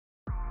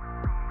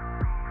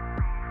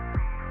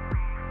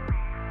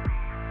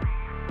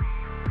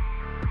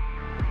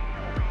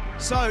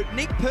So,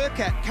 Nick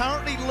Percat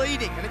currently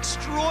leading an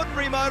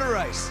extraordinary motor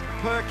race.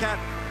 Percat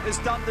has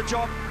done the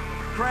job.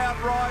 Crowd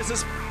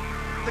rises.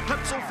 The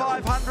Clipsal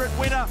 500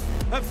 winner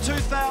of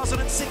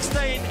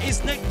 2016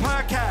 is Nick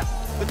Percat.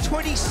 The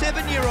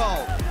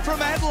 27-year-old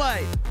from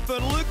Adelaide for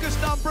Lucas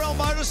Dumbrell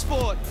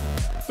Motorsport.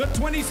 The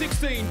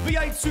 2016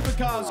 V8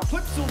 Supercars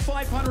Clipsal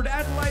 500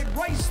 Adelaide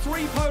Race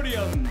 3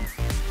 podium.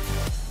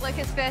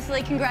 Lucas,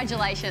 firstly,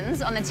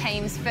 congratulations on the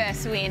team's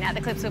first win at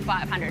the Clipsal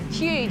 500.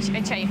 Huge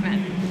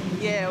achievement.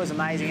 Yeah, it was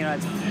amazing. You know,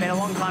 it's been a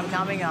long time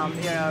coming. You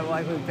know,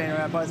 like we've been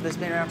around, both of us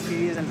been around for a few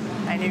years,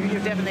 and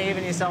you've definitely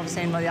even yourself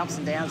seen like the ups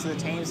and downs of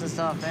the teams and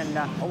stuff, and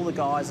all the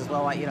guys as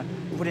well. Like, you know,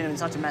 put in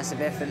such a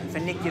massive effort. For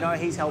Nick, you know,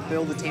 he's helped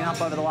build the team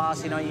up over the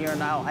last, you know, year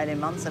and 18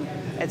 months, and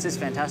it's just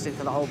fantastic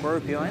for the whole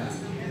group. You know.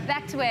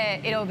 Back to where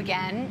it all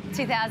began,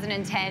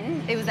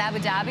 2010. It was Abu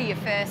Dhabi, your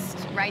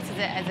first race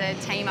as a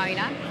team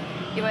owner.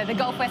 You were the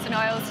Gulf Western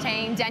Oils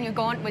team. Daniel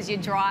Gaunt was your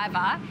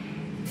driver.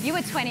 You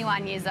were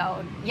 21 years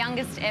old,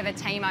 youngest ever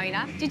team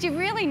owner. Did you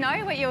really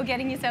know what you were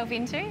getting yourself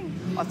into?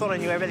 I thought I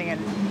knew everything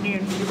and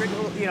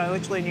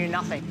literally knew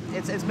nothing.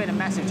 It's been a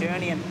massive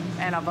journey,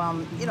 and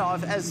I've you know,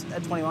 as a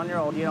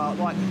 21-year-old, you know,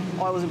 like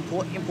I was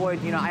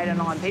employed, you know, 8 or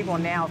 9 people,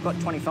 and now I've got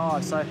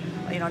 25. So,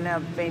 you know, now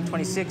I've been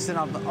 26, and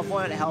I've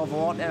learned a hell of a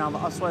lot, and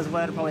I suppose I've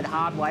learned it probably the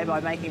hard way by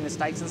making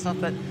mistakes and stuff.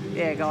 But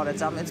yeah, God,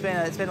 it's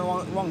been a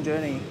long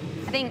journey.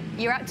 I think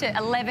you're up to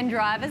 11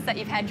 drivers that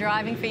you've had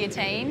driving for your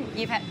team.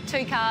 You've had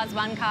 2 cars,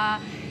 1 car.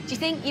 Do you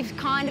think you've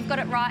kind of got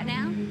it right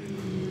now?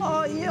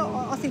 Oh, yeah,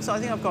 I think so. I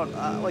think I've got,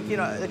 like, you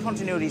know, the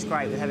continuity is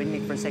great with having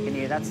Nick for a second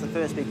year. That's the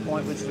first big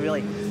point, which has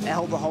really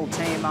helped the whole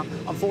team.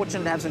 I'm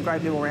fortunate to have some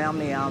great people around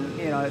me,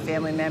 you know,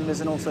 family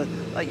members, and also,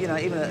 like, you know,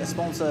 even a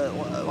sponsor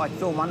like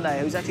Phil Monday,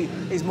 who's actually,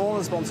 he's more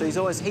than a sponsor.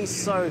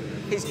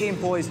 He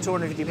employs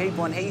 250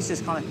 people, and he's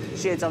just kind of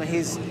shared some of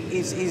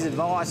his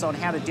advice on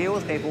how to deal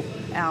with people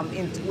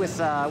with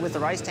the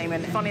race team.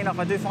 And funny enough,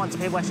 I do find some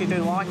people actually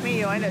do like me,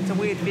 you know, and it's a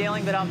weird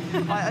feeling, but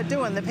I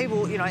do, and the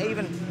people, you know,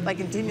 even they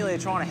continually are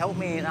trying to help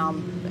me, out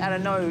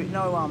of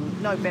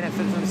no benefit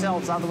for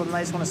themselves other than they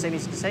just want to see me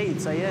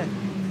succeed. So yeah.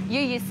 You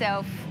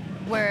yourself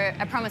were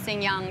a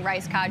promising young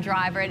race car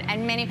driver,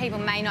 and many people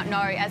may not know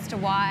as to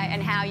why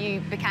and how you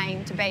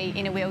became to be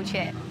in a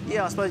wheelchair.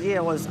 Yeah, I suppose, yeah,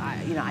 it was,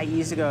 you know, 8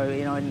 years ago,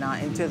 you know, in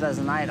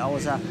 2008, I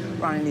was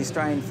running the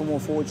Australian Formula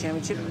Ford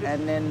Championship,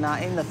 and then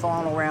in the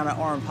final round at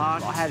Oran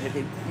Park, I had a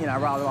bit, you know,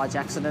 rather large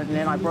accident, and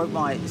then I broke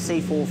my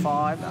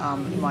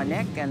C4-5 in my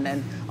neck, and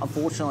then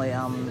unfortunately,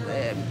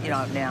 you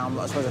know, now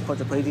I suppose a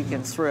quadriplegic,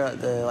 and threw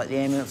out the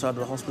ambulance over to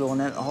the hospital,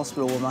 and at the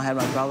hospital, I had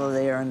my brother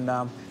there,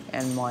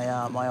 and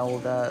my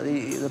old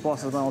the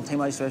boss of my old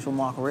teammate, special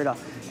Michael Ritter,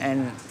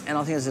 and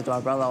I think I said to my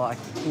brother, like,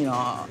 you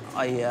know,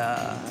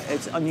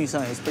 I knew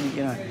something was pretty,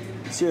 you know,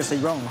 seriously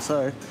wrong.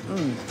 So.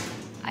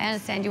 I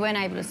understand you weren't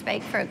able to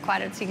speak for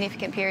quite a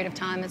significant period of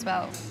time as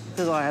well.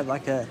 Because I had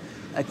like a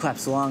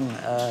collapsed lung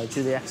due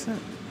to the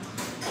accident.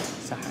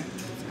 So,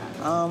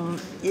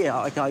 yeah,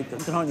 like I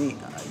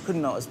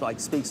couldn't like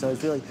speak, so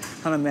it's really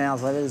kind of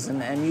mouth letters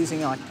and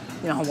using like,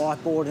 you know, a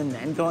whiteboard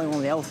and going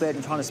on the alphabet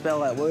and trying to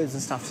spell out words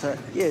and stuff. So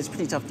yeah, it's a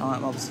pretty tough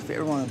time, obviously, for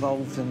everyone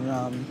involved and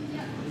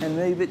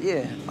me. But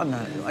yeah, I don't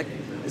know, like,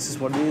 this is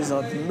what it is.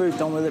 I've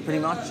moved on with it pretty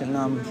much, and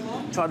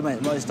tried to make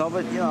the most of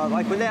it. You know,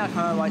 like without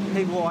kind of like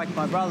people like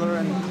my brother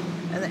and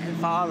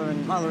father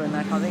and mother and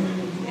that kind of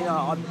thing, you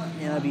know,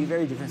 it'd be a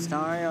very different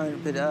scenario.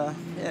 But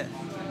yeah.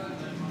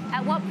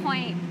 At what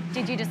point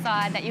did you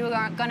decide that you were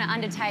going to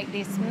undertake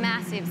this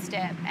massive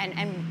step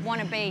and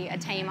want to be a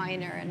team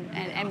owner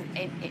and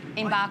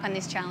embark on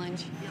this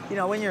challenge? You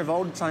know, when you're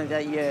involved in something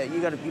that you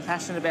got to be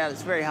passionate about,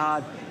 it's very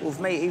hard. Well,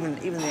 for me, even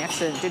the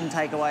accident didn't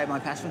take away my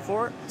passion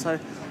for it. So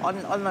I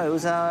don't know. It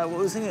was I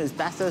think it was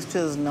Bathurst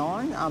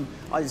 2009.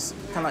 I just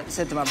kind of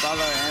said to my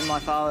brother and my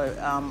father,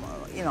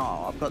 you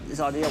know, I've got this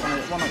idea,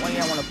 I want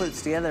to put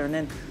this together, and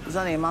then it was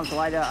only a month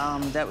later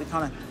that we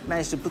kind of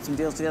managed to put some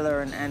deals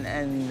together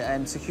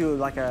and secured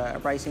like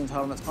a racing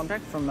entitlements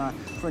contract from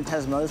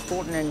Tasman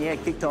Motorsport, and then yeah,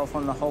 kicked off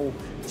on the whole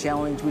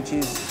challenge, which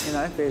is, you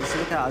know, for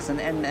Supercars,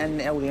 and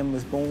LDM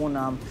was born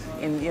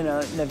in, you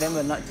know,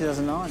 November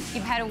 2009.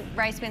 You've had a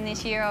race win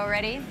this year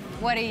already.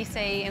 What do you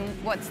see, and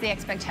what's the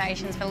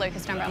expectations for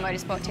Lucas Dumbrell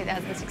Motorsport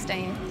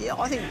 2016? Yeah,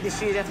 I think this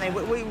year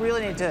definitely we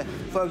really need to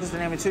focus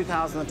on having 2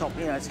 cars in the top,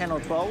 you know, 10 or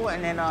 12,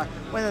 and then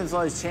when there's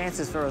those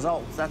chances for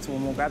results, that's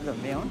when we'll grab them,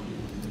 you know.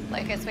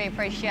 Lucas, we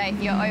appreciate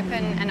your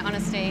open and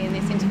honesty in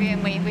this interview,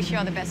 and we wish you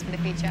all the best for the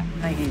future.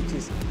 Thank you.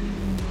 Cheers.